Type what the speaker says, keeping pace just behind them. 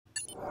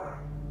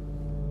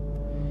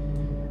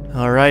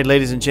Alright,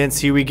 ladies and gents,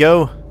 here we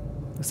go.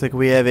 Looks like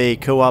we have a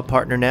co-op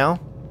partner now.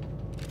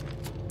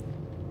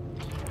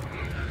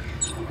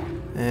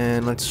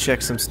 And let's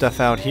check some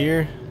stuff out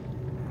here.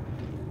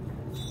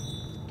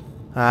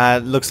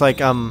 Looks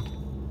like I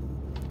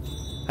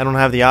don't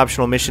have the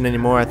optional mission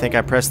anymore. I think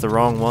I pressed the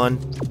wrong one.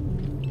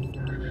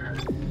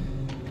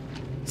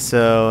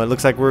 So it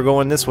looks like we're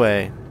going this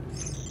way.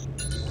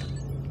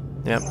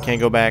 Yep, can't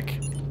go back.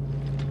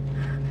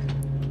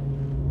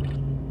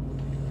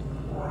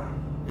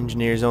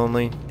 Engineers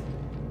only.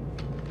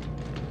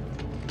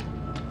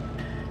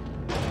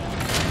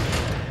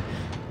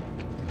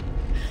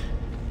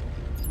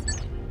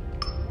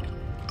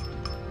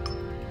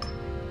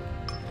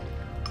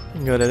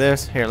 Go to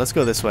this. Here, let's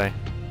go this way.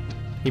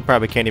 He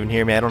probably can't even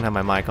hear me. I don't have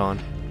my mic on.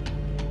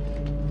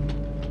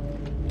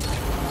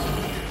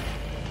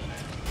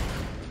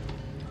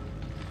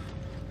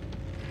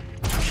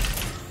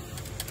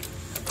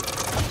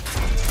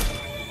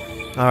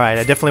 Alright,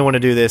 I definitely want to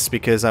do this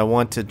because I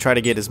want to try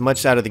to get as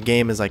much out of the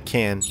game as I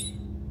can.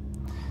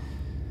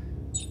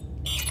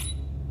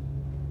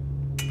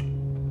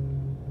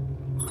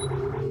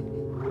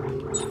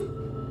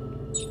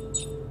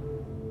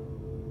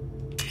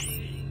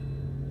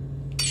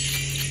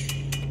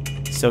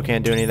 Still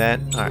can't do any of that?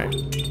 Alright.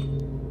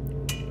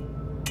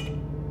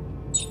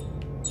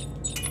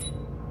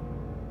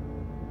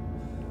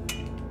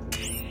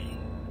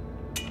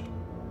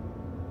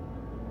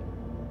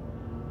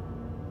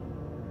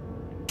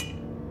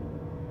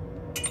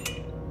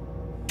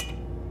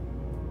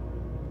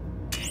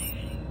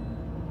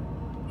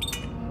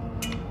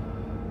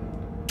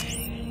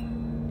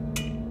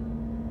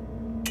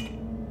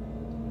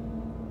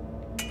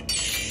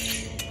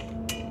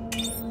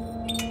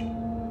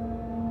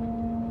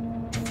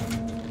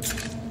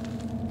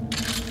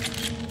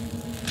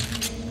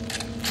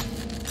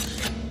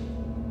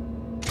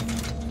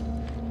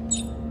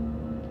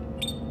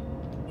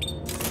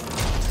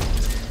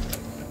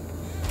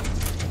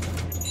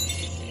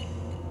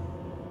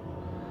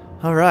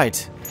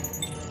 Alright.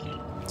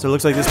 So it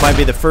looks like this might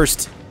be the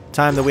first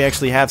time that we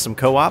actually have some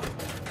co-op.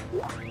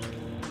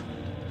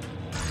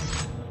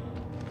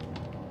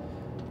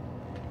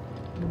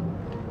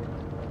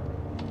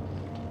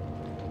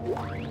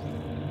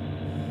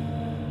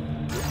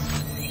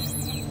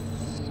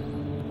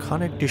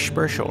 Conic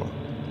dispersal.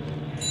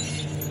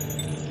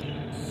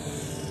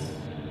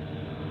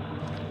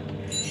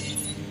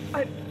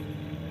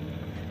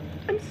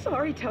 I'm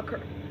sorry, Tucker.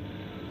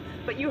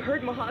 But you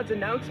heard Mahad's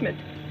announcement.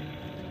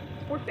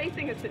 We're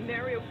facing a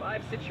Scenario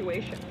 5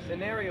 situation.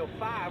 Scenario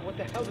 5? What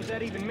the hell does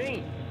that even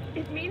mean?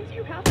 It means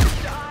you have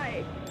to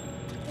die.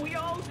 We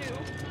all do.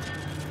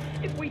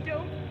 If we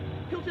don't,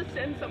 he'll just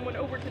send someone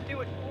over to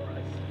do it for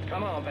us.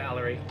 Come on,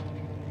 Valerie.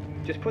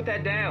 Just put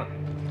that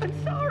down.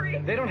 I'm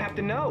sorry. They don't have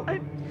to know.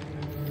 I'm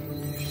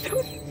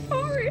so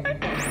sorry.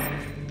 Not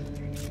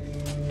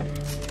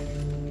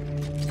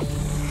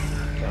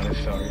as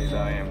sorry as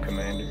I am,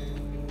 Commander.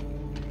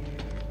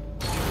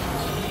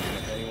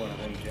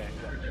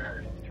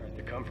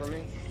 Come for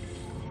me,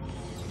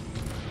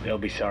 they'll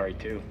be sorry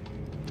too.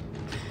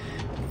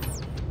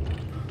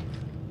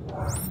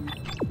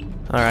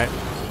 Alright.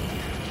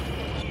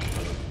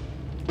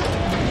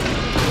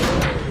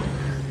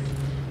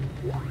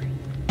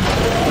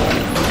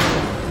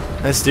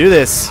 Let's do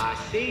this. I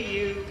see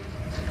you.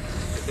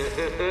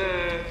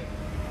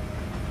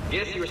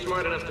 Guess you were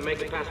smart enough to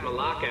make it past my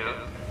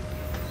lockout.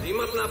 So you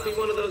must not be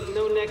one of those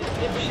no-neck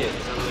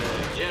dipshits on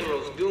the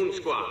General's goon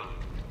squad.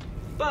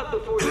 But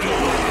before you know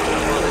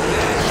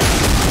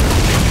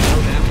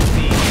that would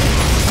be,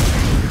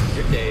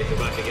 your day is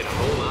about to get a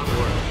whole lot worse.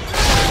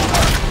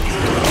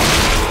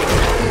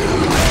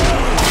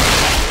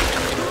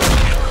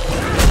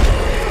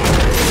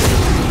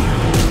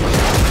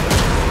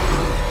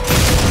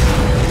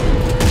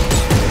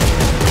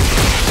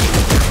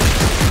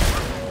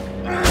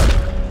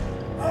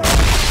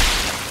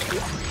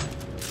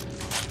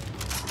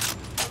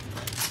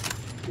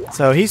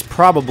 So he's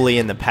probably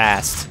in the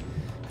past.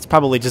 It's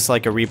probably just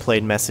like a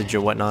replayed message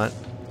or whatnot.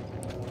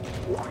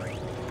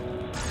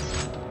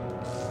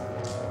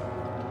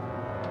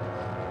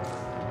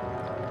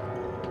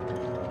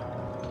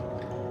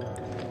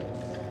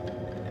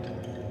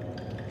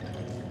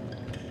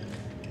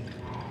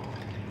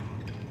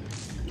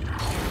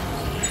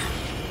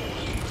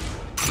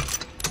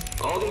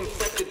 All the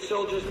infected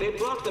soldiers, they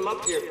brought them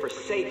up here for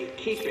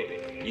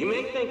safekeeping. You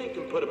may think you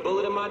can put a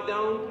bullet in my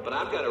dome, but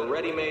I've got a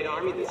ready-made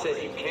army that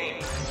says you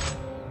can't.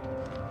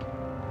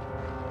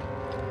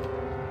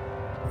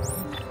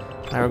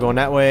 Alright, we're going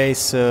that way,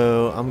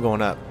 so I'm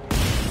going up.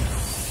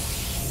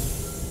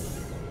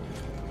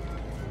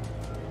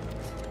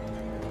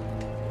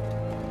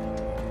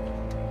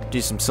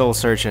 Do some soul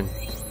searching.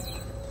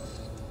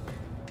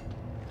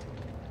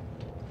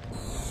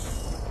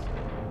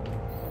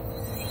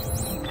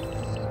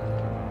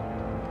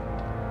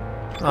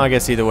 Oh, I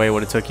guess either way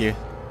would have took you.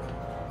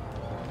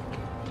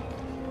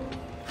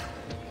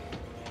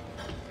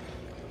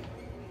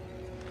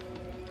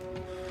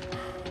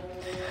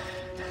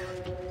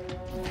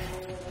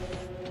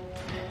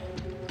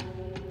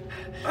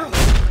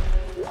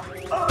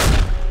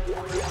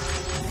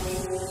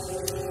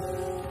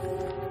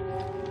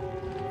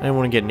 I didn't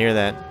want to get near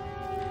that.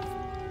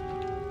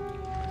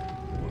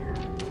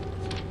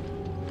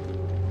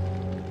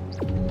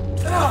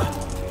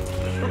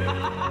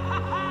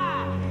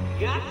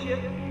 Gotcha.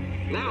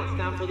 Now it's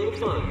time for a little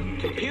fun.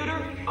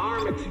 Computer,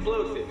 arm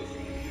explosives.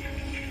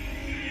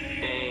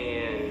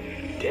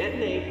 And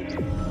detonate.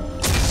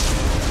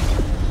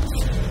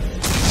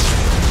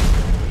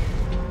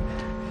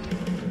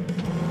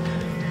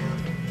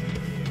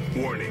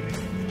 Warning.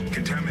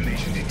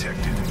 Contamination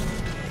detected.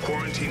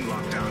 Quarantine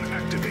lockdown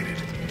activated.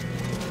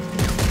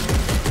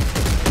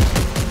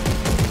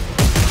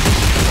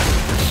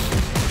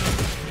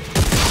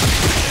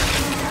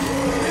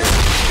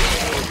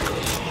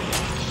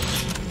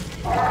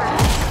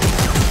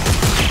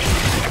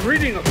 I'm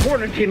reading a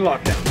quarantine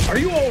lockdown. Are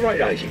you all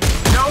right, Isaac?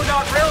 No,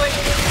 not really.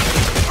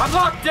 I'm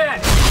locked in.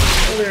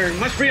 Well, there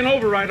must be an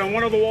override on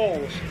one of the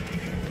walls.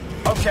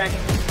 Okay.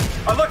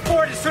 I look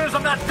for it as soon as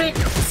I'm not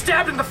thinking.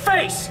 Stabbed in the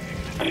face.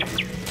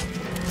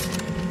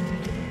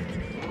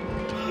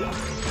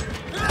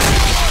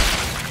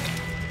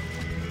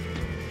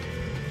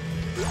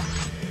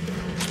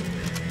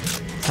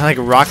 I like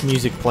rock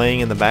music playing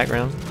in the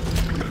background.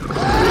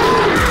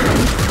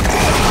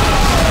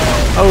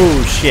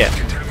 Oh shit.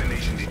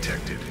 Contamination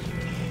detected.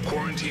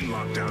 Quarantine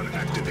lockdown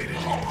activated.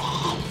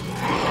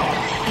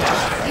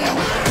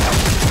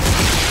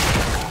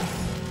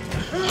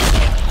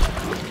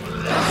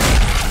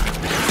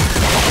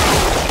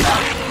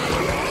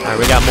 Alright,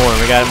 we got more,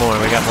 we got more,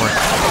 we got more.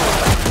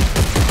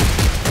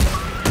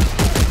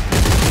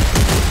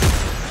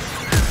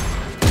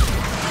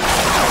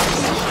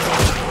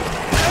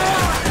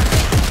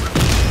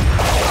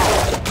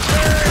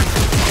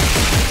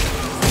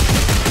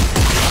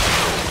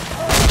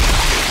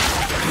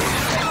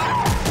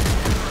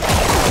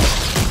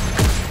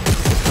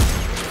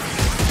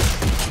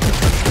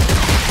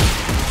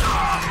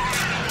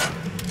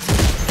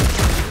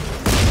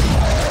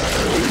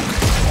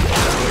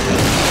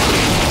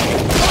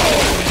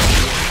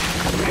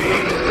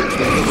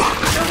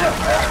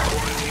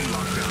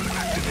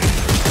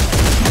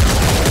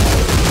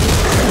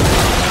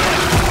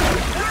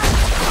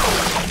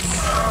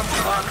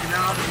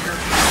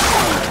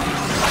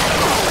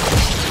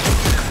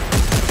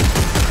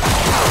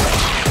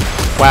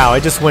 Wow,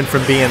 it just went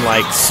from being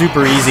like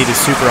super easy to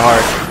super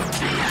hard.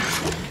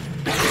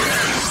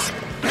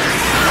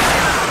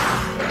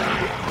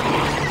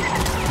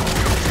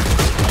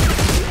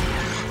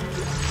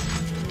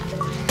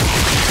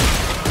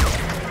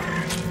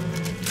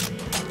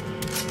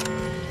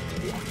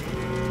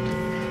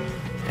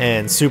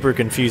 And super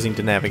confusing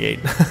to navigate.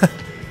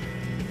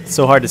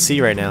 So hard to see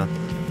right now.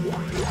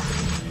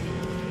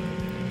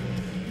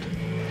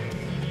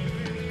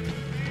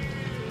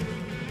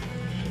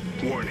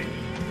 Warning.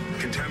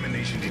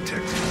 Contamination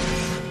detected.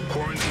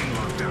 Quarantine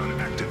lockdown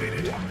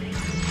activated.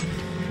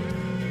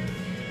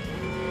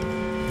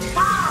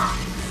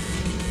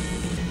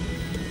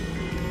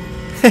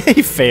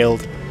 He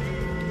failed.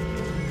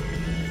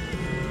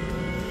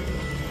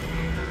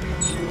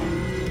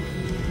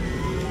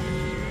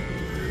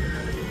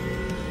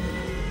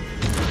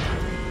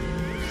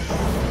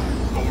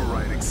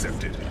 Override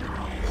accepted.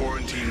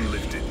 Quarantine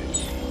lifted.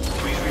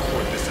 Please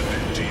report this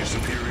event to your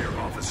superior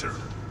officer.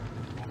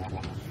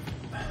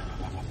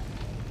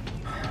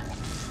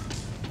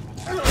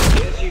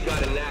 Guess you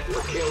got a knack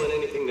for killing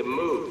anything that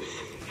moves.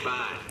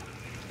 Fine.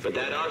 But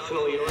that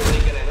arsenal of yours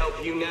ain't gonna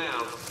help you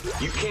now.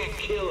 You can't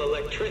kill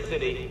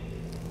electricity.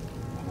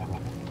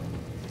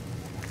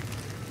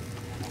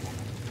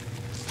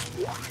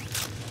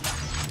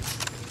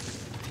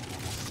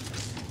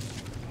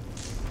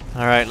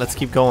 Alright, let's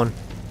keep going.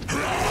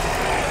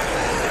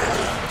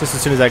 Just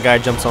as soon as that guy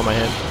jumps on my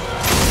head.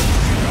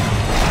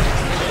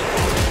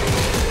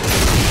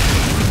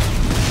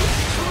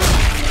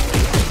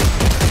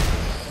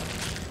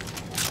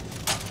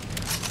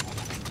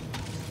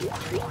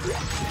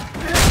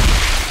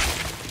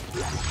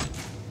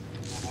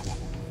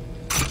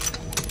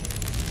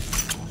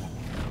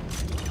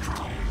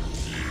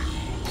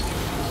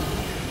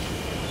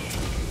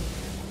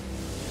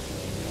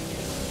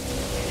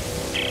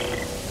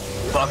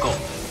 Buckle.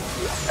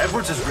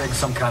 Edwards has rigged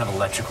some kind of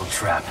electrical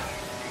trap.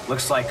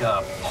 Looks like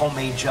a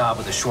homemade job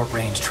with a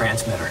short-range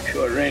transmitter.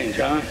 Short range,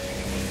 huh?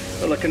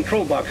 Well, a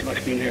control box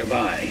must be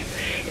nearby.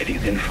 If you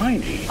can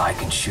find it. I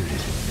can shoot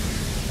it.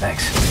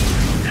 Thanks.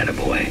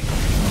 Attaboy.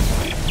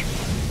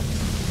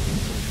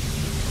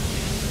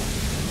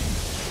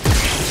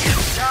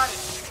 Got it.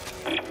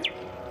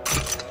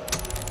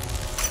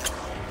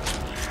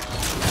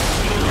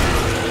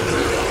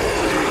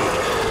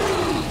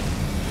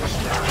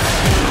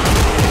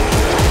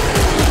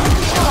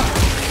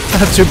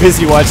 I'm too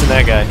busy watching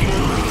that guy.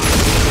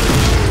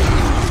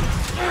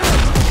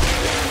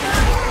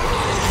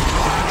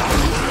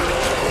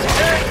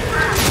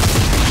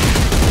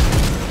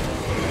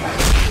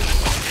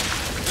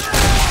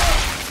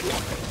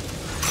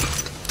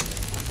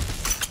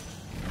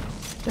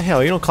 The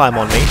hell, you don't climb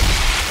on me.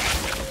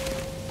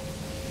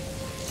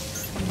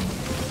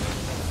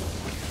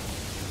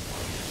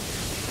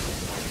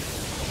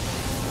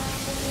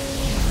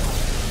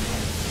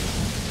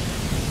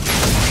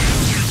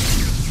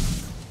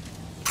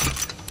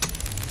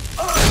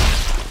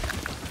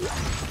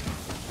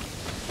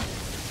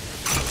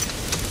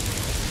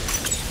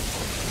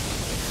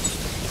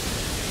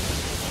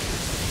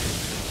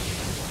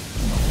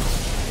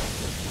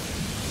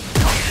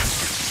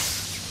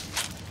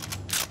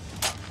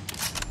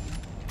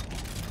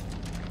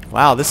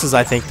 Wow, this is,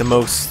 I think, the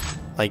most,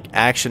 like,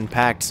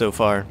 action-packed so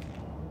far.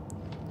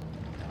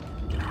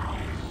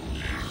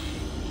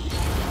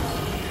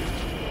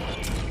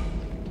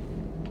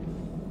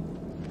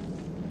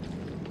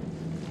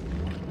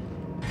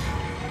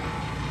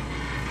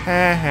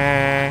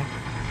 Ha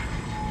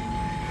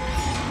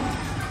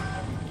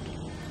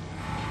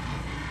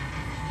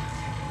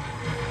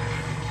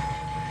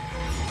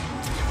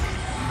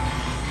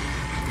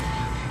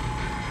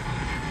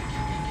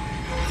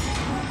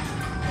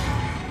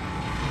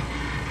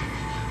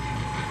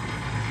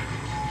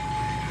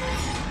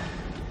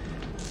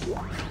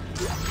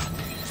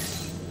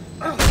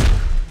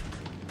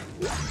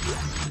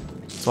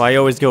So I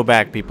always go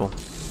back, people.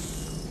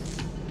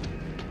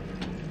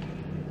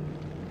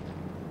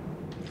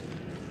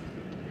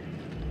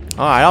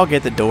 Alright, I'll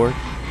get the door.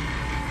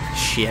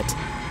 Shit.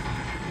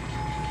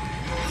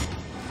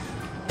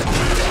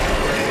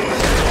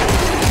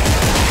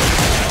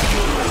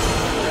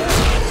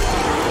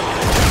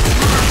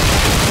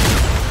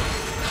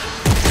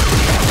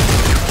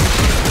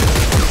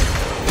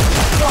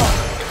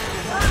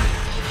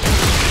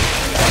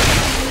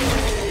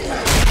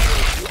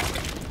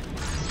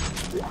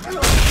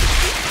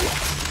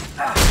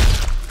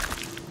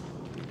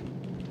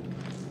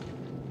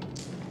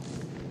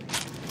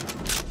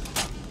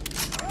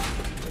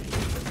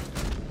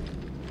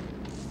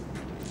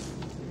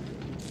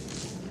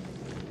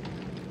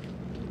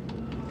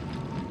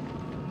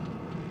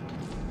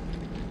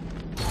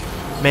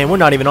 Man, we're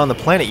not even on the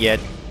planet yet.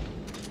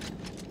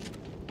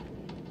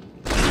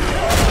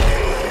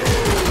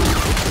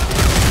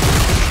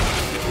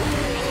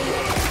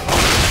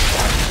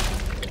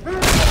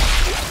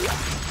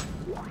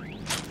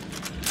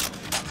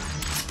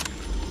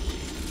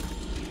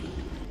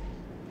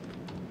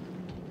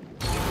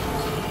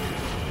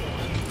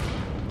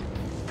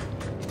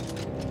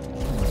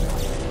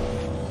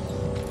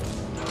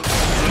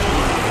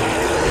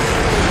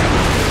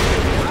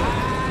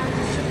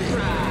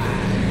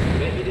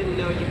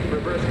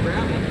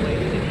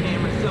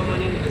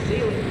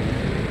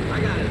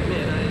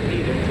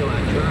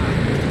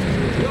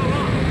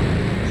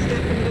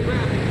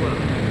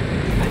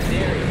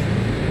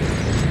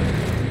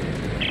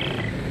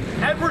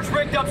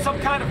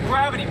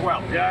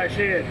 Yeah, I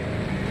see it.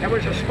 There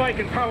was a spike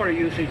in power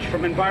usage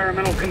from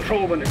environmental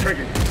control when it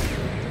triggered.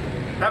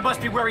 That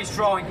must be where he's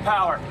drawing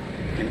power.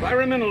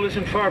 Environmental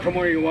isn't far from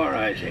where you are,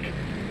 Isaac.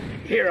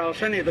 Here, I'll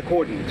send you the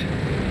coordinates.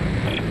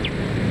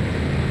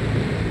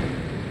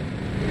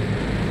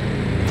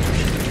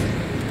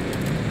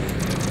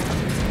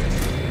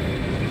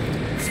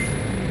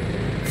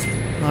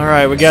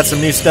 Alright, we got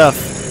some new stuff.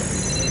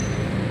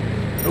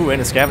 Ooh,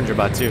 and a scavenger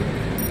bot too.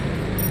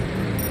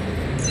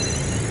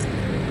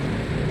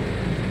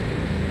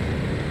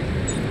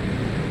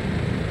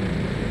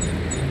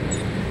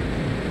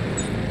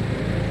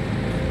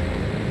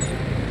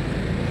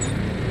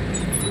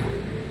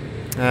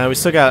 We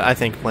still got, I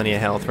think, plenty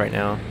of health right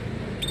now.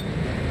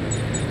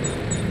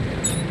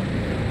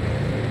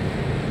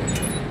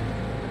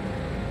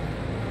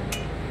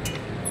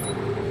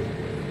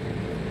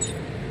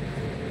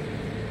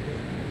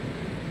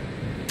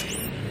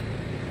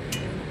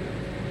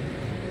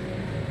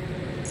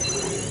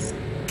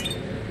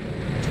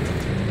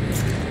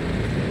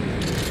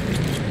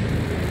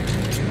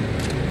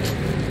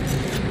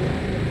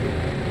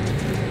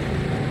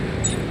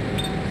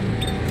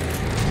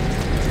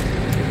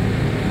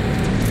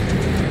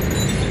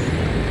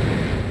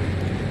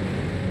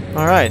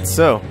 Alright,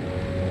 so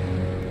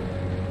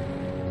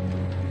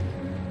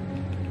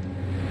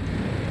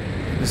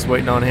just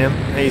waiting on him.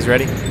 Hey, he's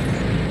ready.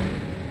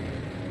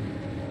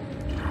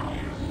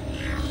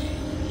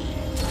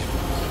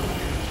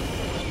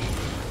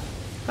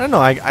 I don't know,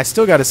 I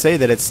still gotta say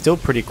that it's still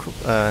pretty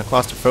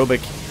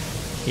claustrophobic,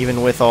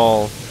 even with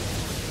all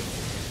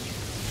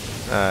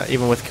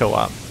even with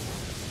co-op.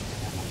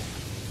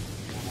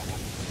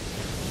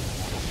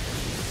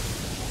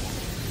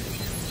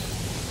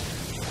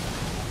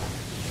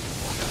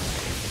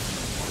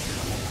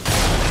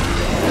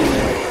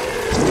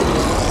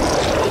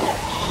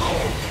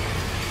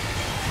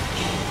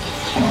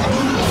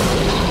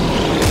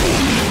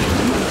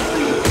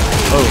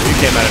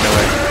 Came out of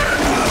nowhere.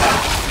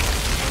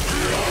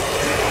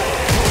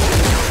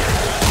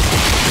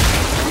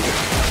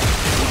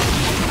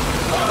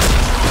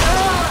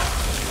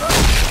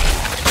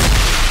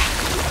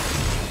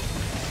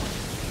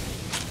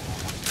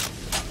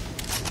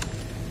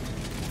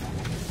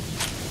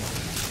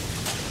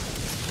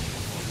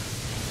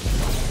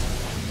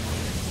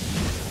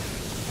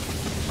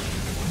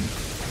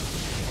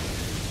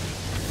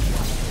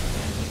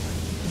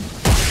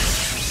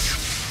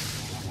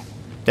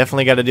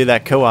 Definitely got to do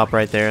that co-op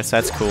right there, so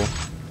that's cool.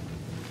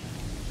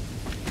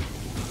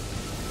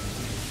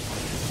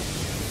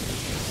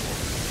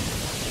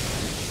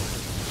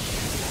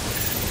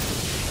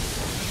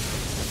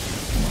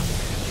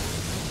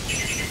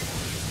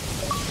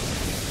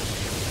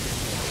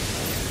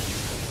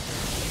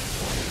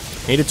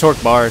 Need a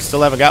torque bar.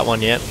 Still haven't got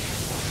one yet.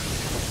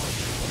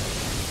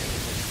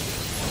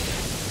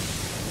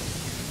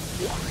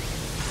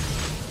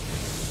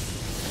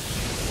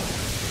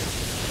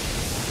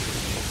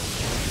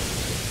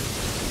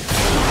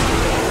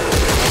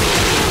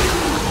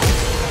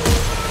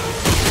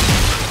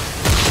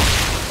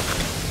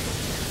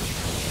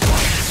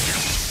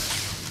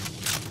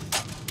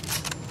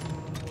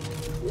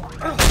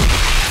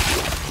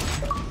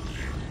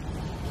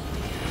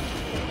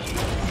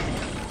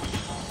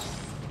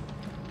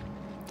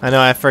 I know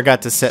I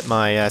forgot to set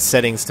my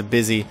settings to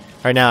busy.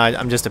 Right now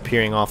I'm just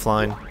appearing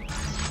offline.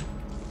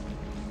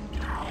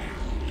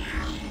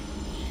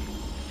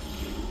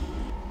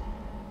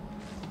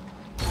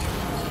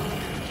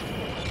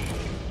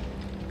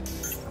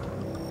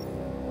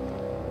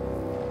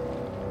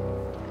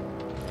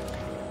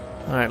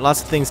 Alright,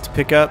 lots of things to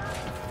pick up.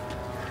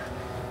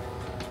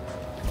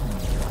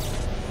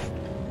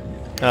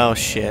 Oh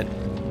shit.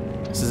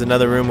 This is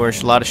another room where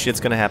a lot of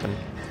shit's gonna happen.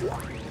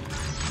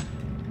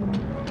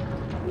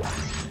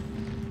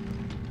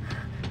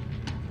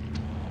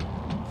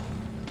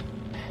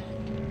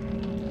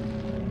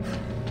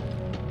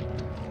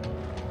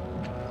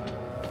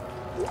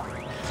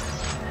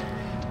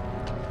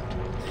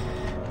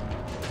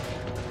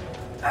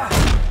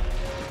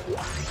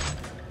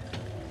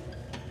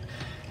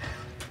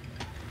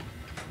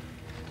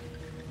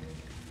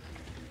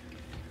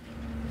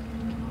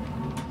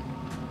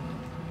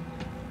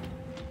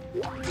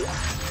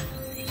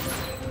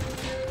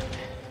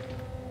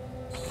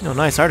 Oh,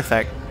 nice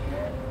artifact.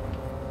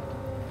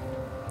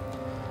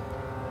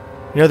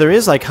 You know, there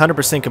is like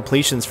 100%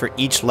 completions for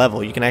each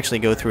level you can actually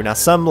go through. Now,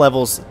 some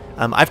levels,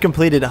 I've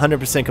completed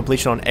 100%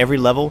 completion on every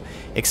level,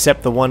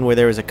 except the one where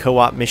there was a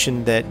co-op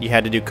mission that you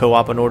had to do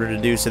co-op in order to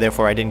do, so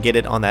therefore I didn't get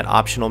it on that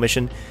optional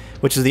mission,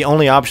 which is the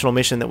only optional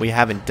mission that we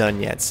haven't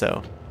done yet,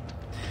 so.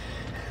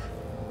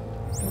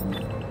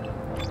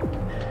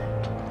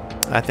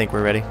 I think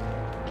we're ready.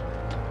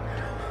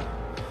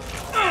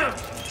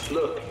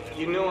 Look,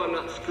 you know I'm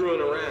not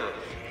screwing around.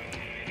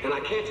 And I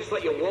can't just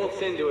let you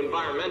waltz into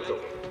environmental.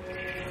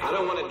 I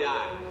don't want to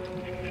die.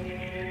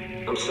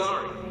 I'm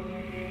sorry.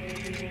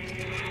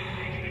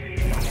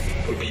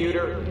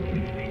 Computer,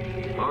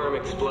 arm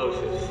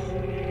explosives,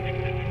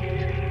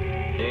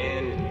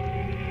 and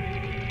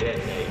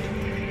detonate.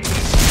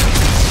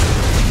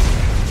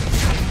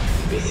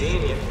 Be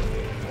seeing you.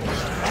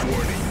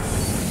 Warning.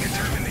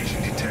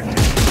 Contamination detected.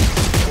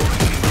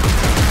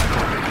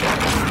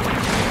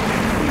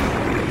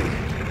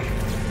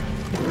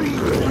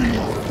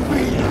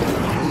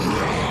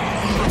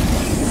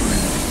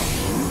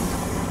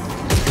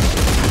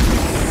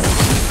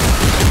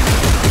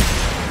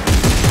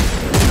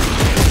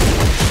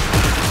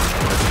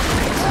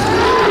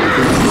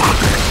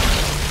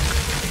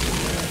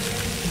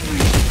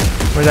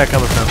 Where's that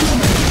coming from?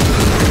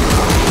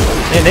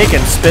 Man, they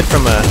can spit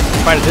from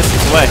quite a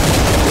distance away.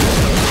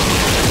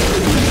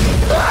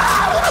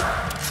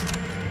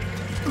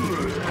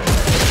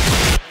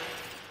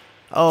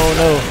 Oh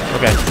no.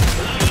 Okay.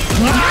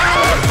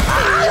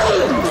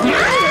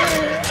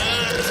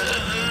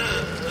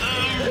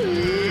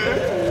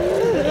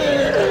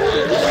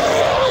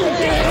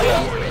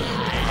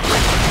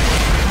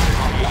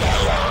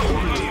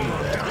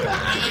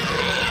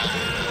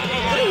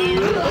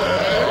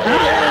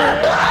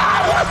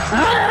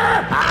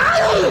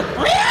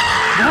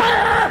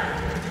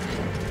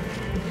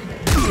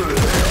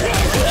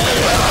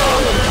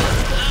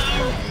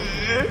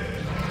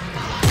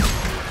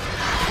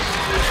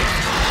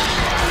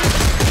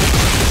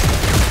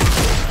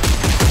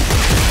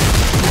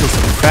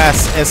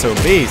 Fast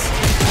SOBs.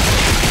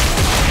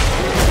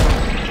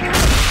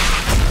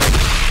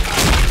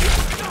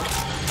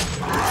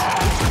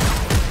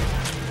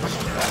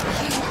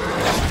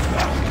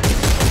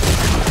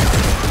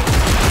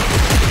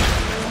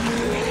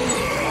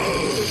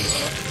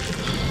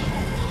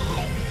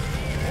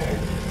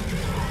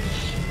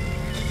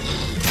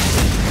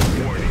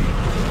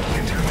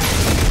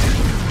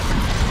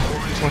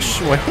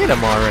 Well, hit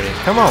him already.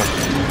 Come on.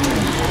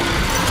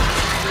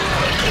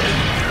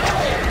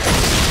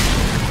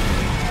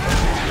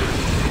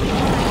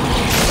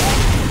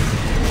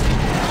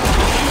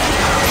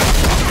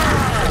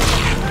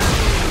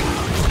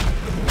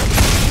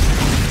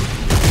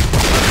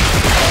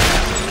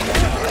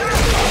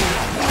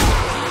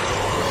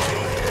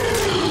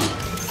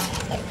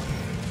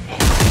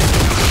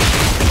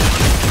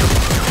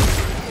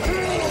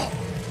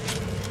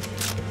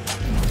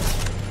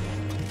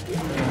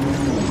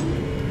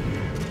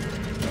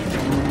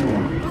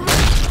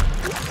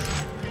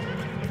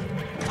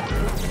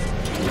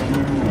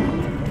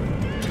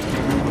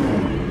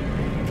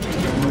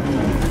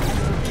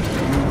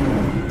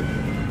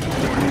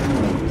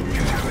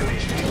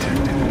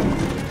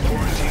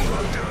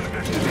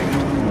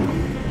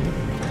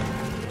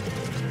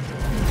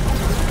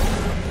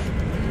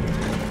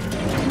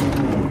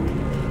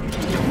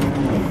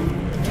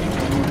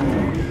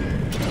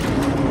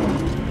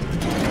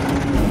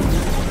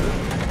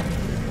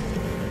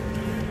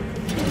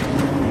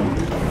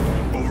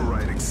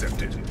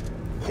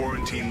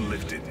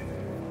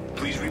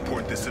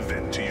 report this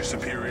event to your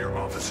superior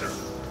officer.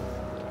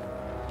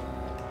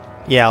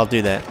 Yeah, I'll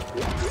do that.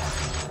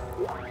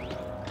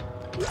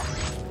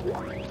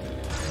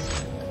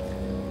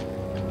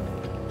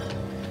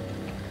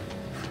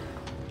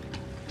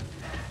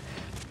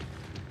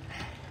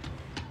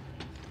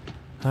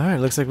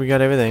 Alright, looks like we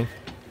got everything.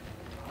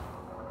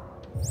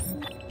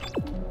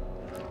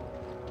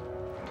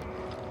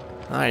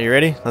 Alright, you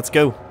ready? Let's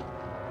go.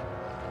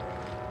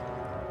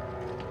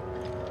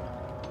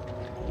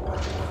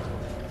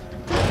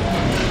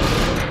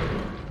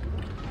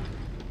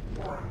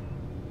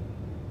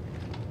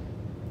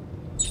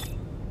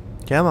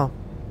 Come on.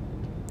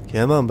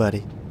 Come on,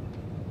 buddy.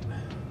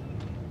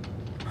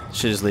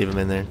 Should just leave him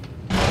in there.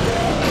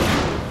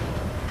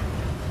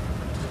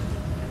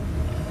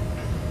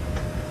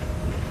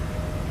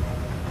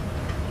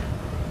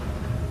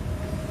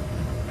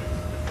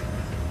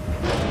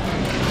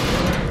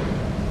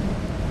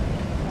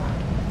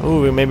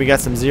 Ooh, we maybe got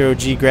some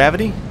zero-G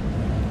gravity.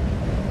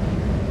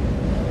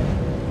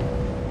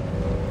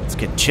 It's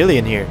getting chilly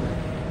in here.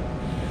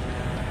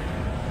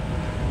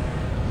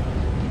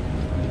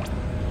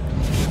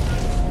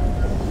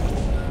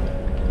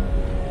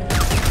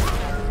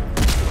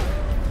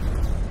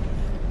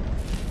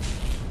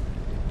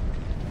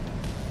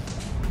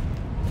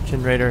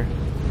 Generator.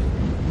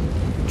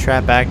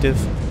 Trap active.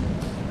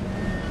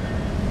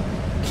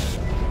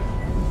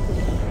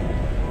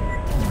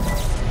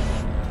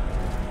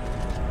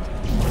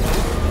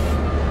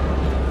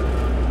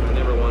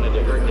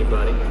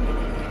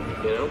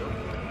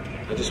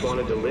 I just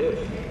wanted to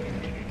live.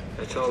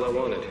 That's all I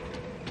wanted.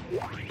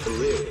 To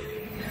live.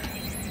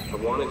 I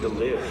wanted to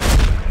live.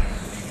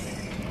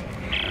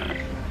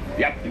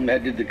 Yep,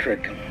 that did the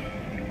trick.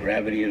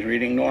 Gravity is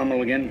reading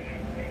normal again.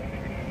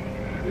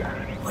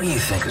 What do you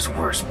think is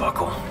worse,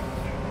 Buckle?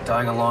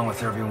 Dying along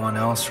with everyone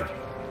else, or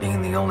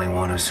being the only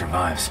one who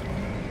survives?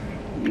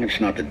 It's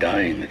not the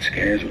dying that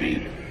scares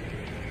me.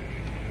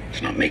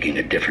 It's not making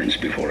a difference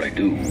before I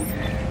do.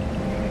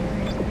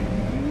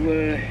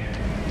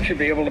 You should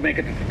be able to make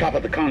it to the top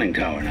of the conning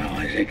tower now,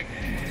 Isaac.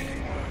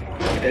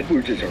 If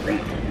Edwards is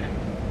around,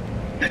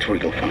 that's where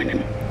you'll find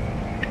him.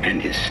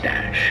 And his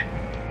stash.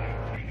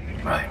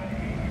 Right.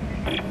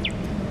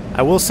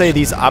 I will say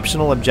these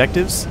optional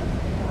objectives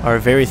are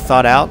very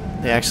thought out.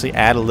 They actually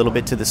add a little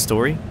bit to the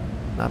story.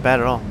 Not bad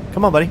at all.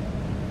 Come on, buddy.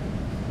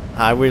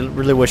 I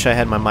really wish I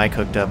had my mic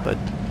hooked up, but...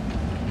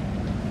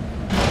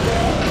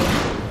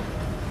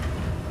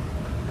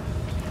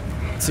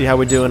 Let's see how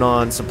we're doing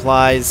on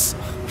supplies.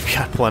 We've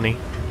got plenty.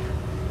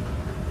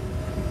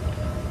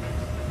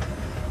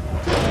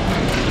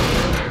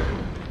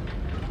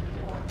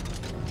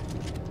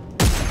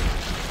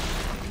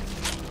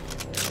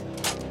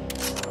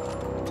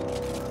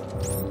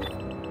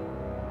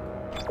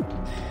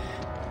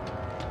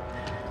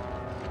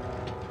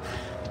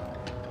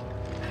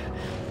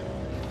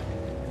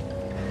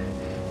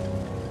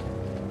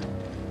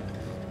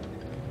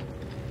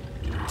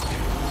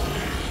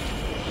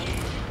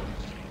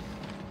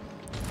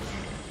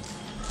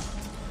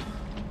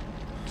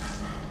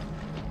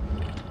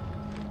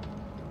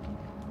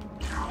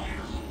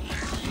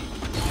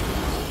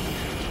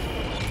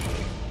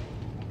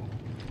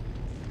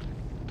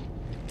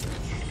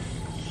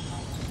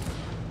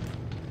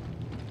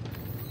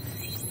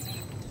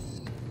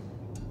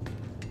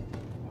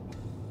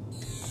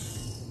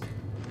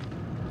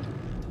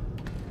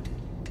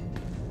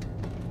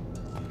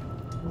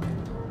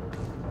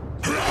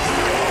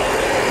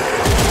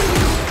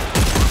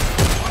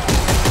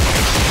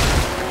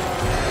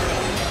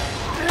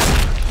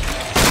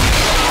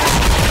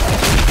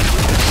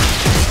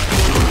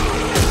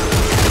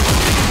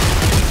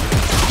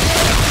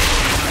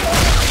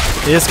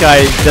 This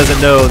guy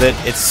doesn't know that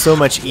it's so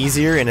much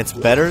easier and it's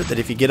better that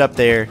if you get up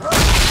there,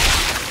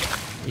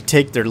 you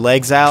take their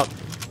legs out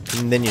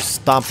and then you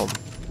stomp them.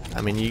 I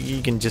mean,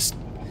 you can just...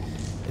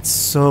 It's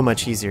so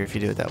much easier if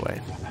you do it that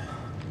way.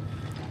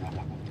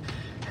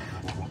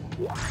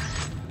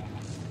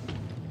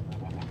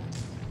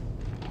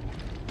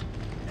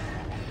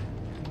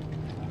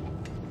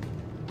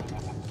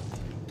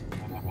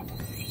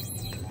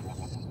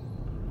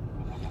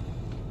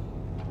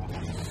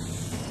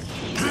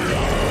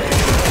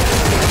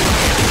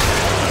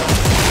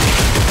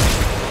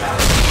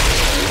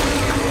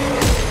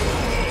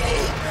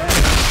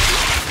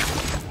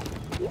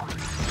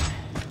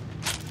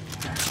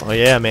 Oh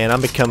yeah, man,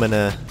 I'm becoming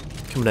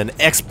an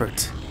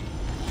expert.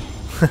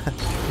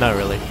 Not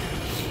really.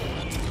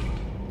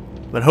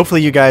 But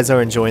hopefully you guys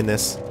are enjoying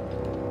this.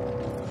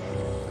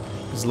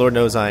 Because Lord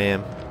knows I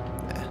am.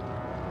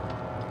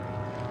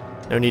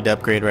 No need to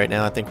upgrade right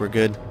now, I think we're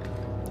good.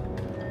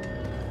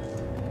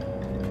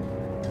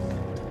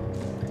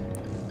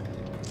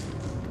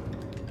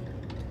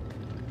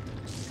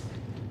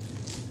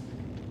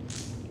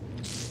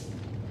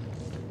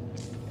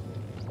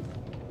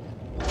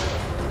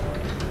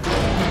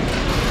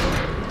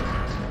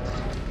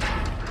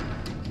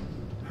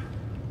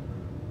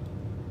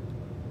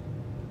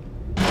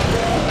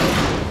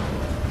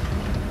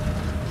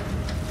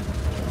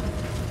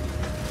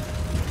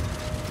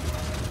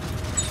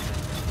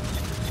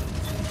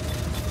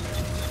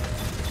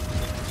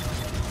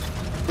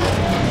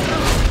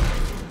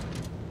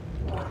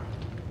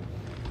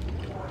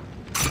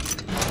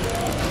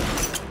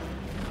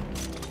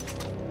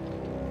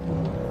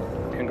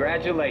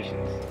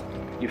 Congratulations.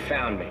 You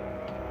found me.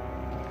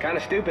 Kinda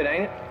stupid,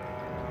 ain't it?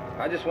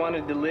 I just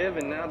wanted to live,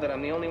 and now that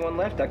I'm the only one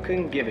left, I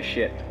couldn't give a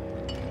shit.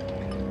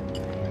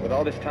 With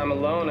all this time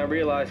alone, I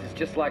realize it's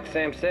just like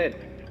Sam said.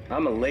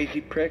 I'm a lazy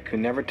prick who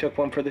never took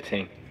one for the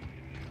team.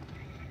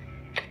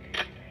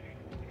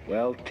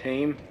 Well,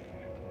 team,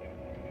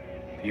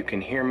 if you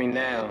can hear me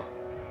now,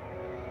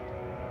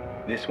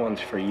 this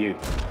one's for you.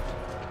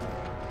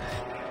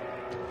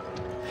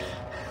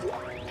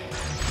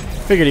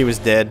 Figured he was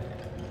dead.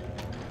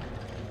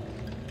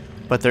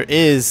 But there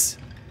is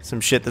some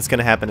shit that's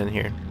gonna happen in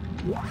here.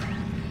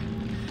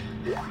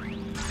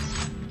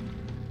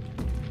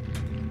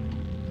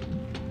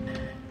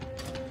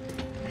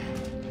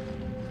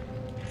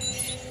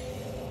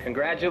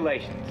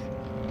 Congratulations.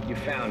 You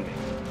found me.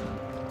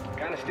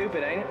 Kinda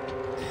stupid, ain't it?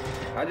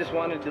 I just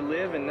wanted to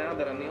live, and now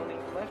that I'm the only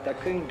one left, I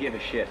couldn't give a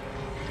shit.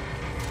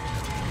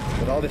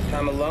 With all this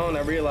time alone,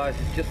 I realize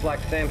it's just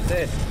like Sam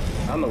said.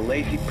 I'm a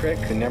lazy prick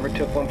who never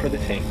took one for the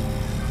team.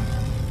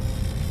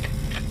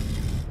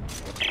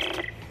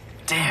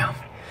 Damn.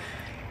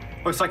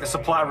 Looks like the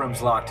supply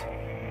room's locked.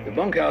 The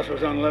bunkhouse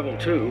was on level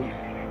 2.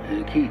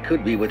 The key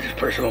could be with his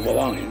personal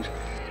belongings.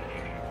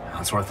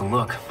 That's worth a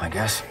look, I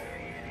guess.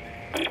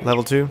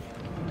 Level 2.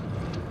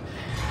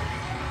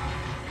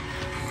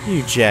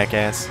 You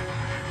jackass.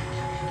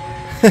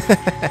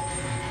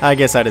 I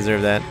guess I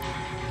deserve that.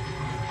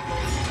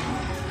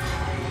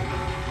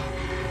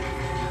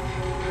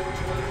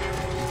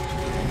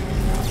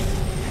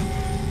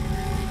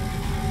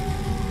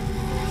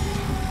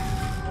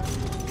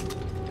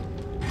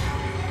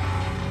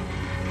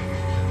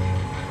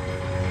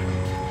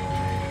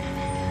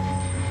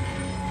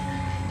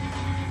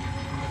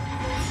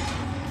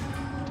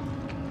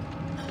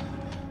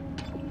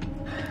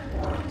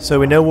 So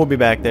we know we'll be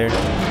back there.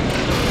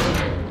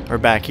 Or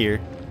back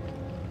here.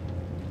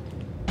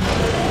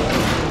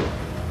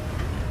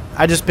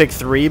 I just picked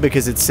 3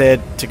 because it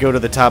said to go to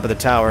the top of the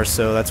tower,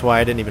 so that's why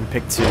I didn't even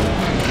pick 2.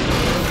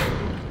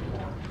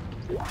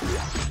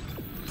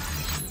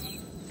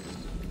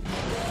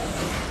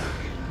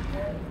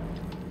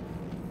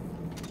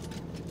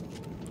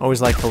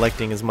 Always like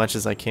collecting as much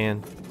as I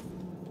can.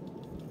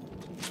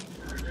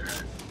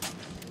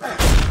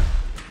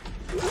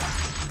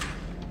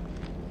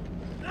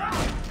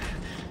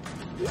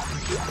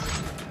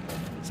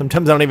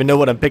 Sometimes I don't even know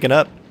what I'm picking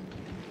up.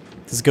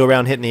 Just go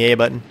around hitting the A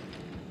button.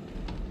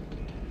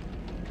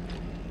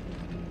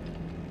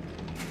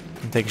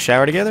 Take a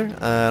shower together?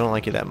 I don't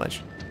like you that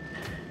much.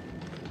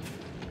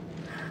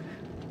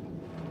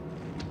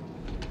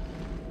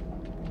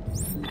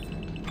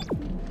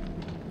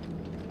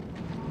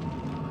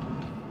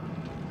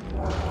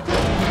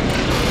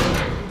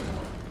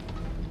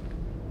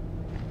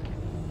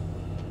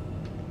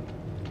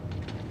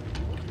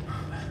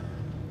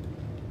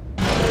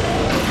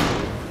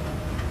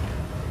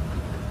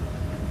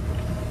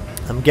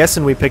 I'm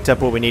guessing we picked up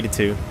what we needed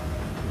to.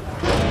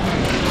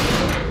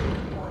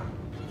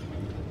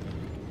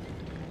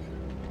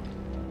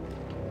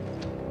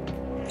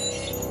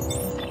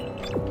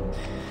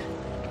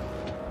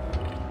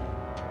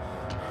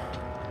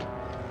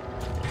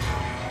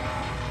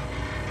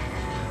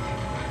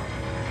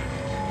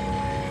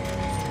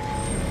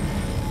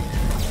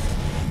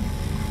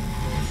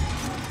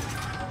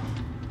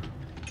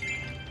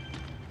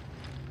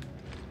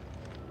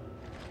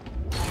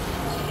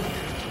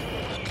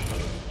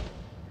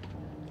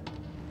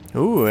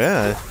 Ooh,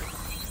 yeah.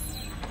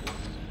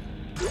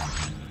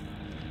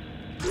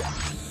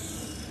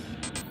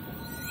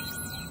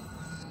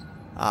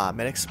 Ah,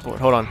 medic support.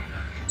 Hold on.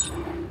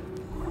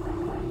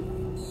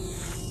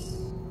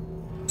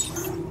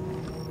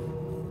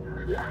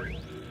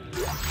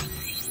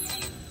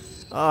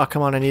 Oh,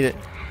 come on, I need it.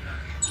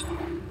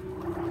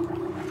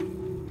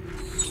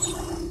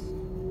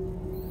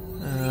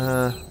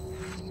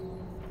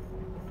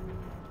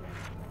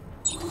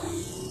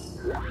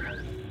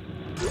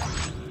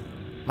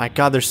 My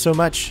God, there's so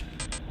much.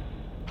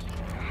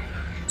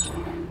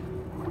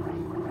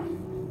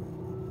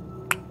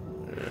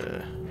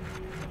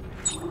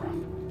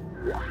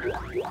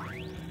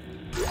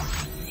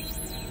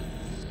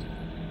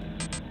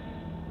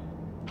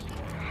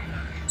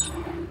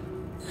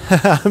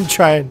 I'm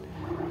trying.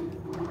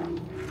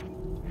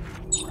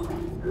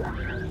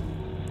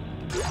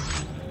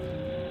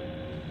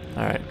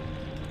 All right.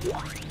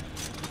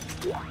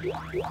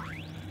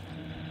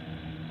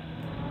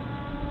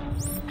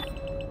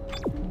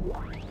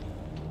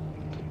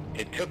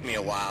 It took me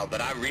a while, but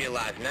I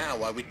realize now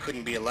why we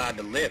couldn't be allowed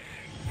to live.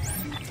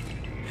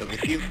 So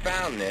if you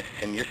found this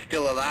and you're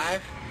still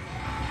alive,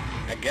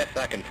 I guess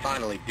I can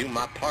finally do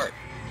my part.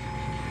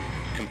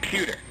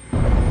 Computer,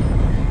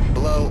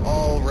 blow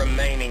all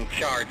remaining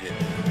charges.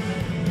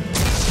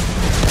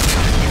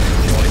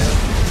 Join us.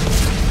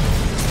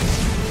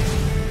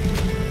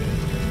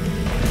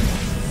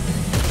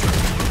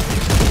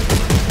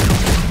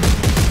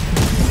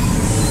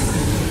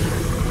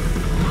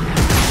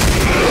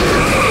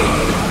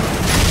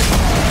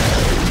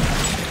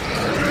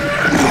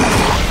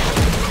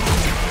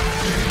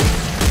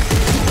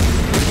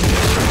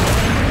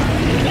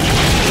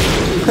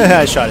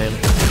 I shot him.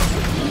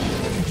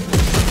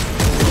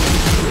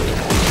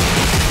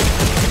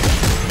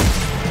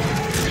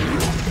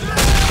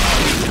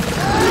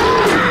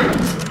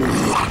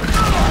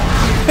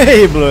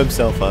 He blew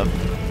himself up.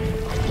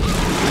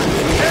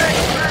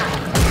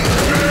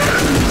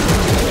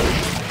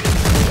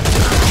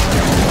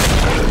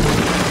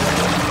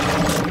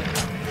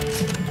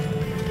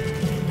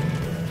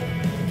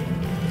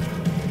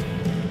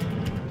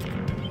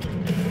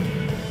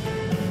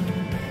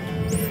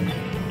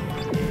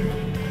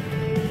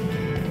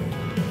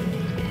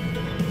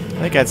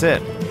 I think that's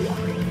it.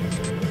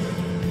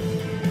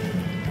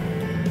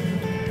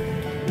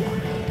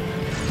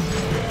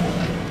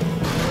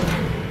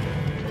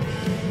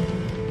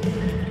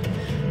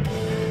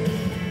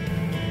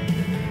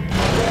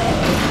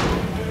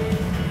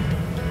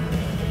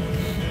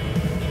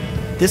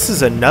 This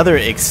is another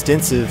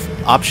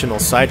extensive optional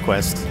side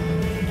quest.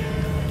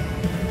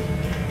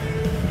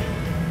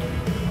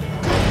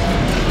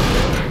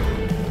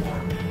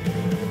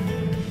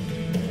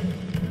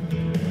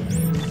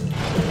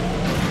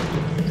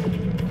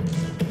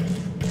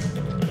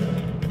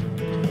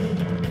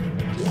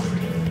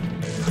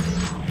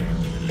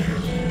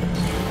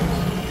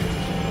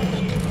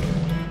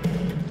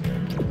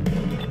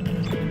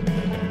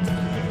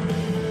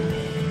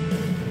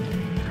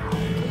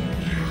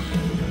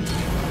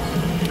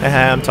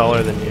 I'm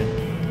taller than you.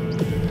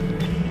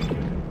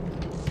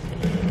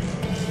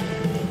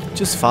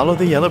 Just follow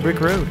the yellow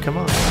brick road, come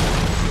on.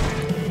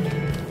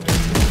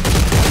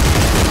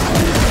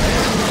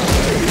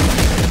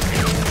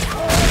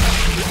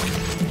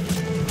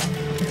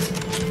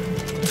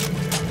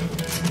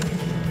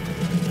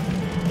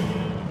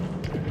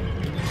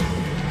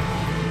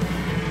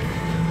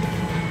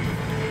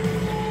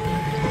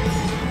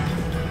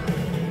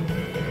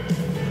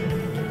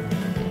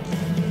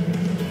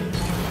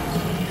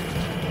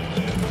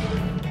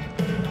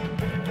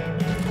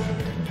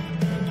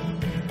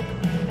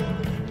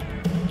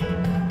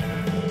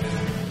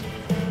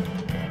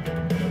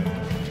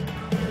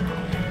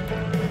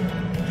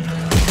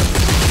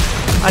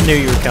 I knew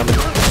you were coming.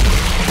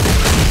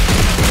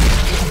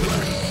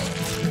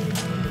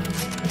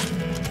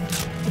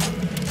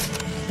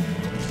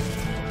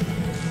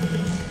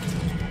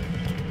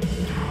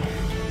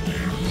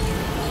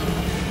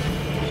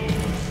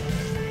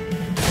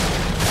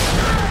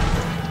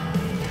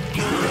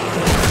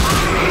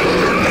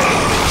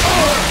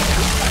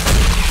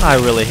 I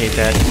really hate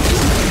that.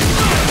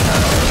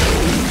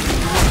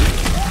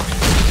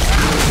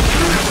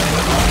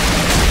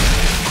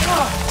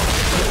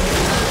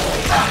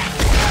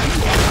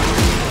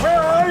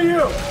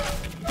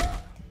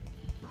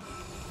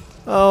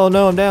 Oh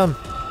no, I'm down.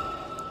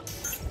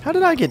 How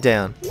did I get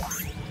down?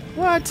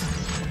 What?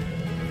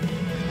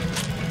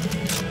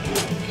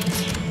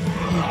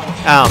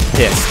 Oh, I'm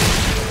pissed.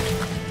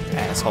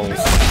 Assholes.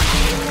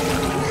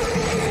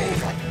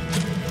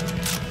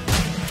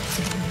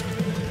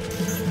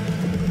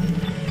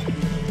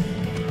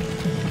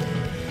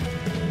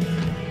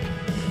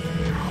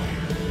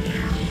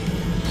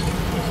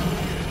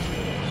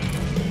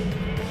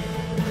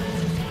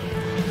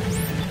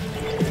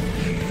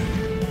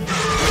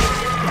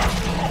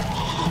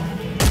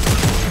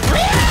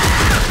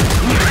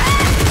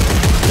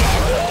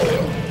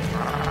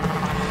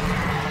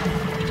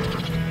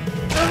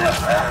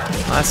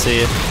 I see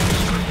it.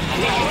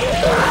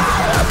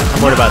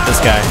 I'm worried about this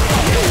guy.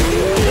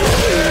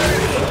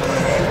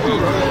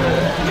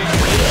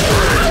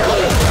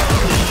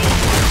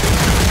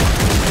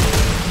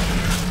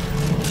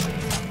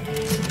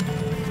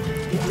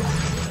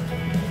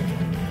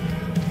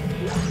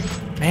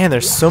 Man,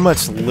 there's so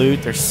much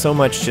loot. There's so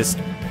much just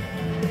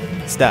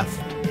stuff.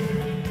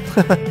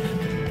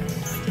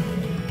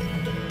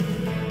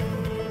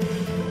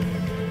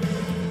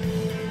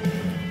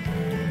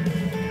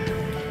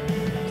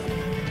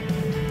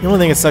 The only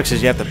thing that sucks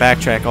is you have to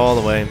backtrack all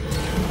the way.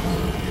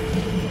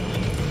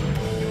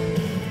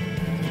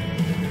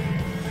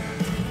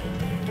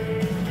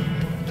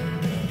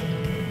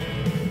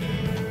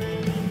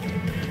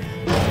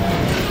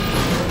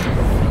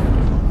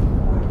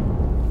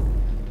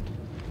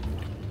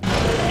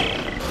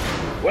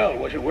 Well,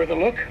 was it worth a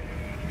look?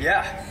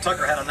 Yeah,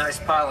 Tucker had a nice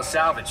pile of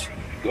salvage.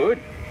 Good.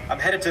 I'm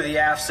headed to the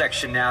aft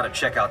section now to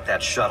check out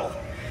that shuttle.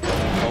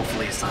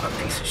 Hopefully it's not a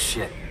piece of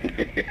shit.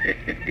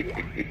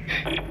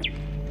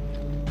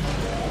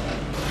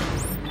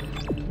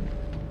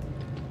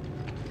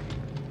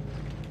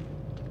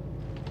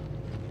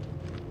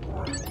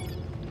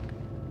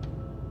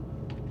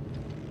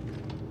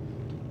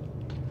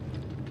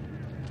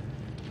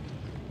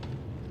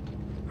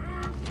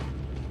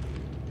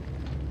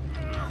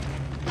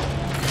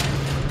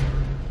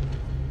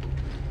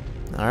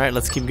 Alright,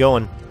 let's keep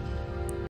going.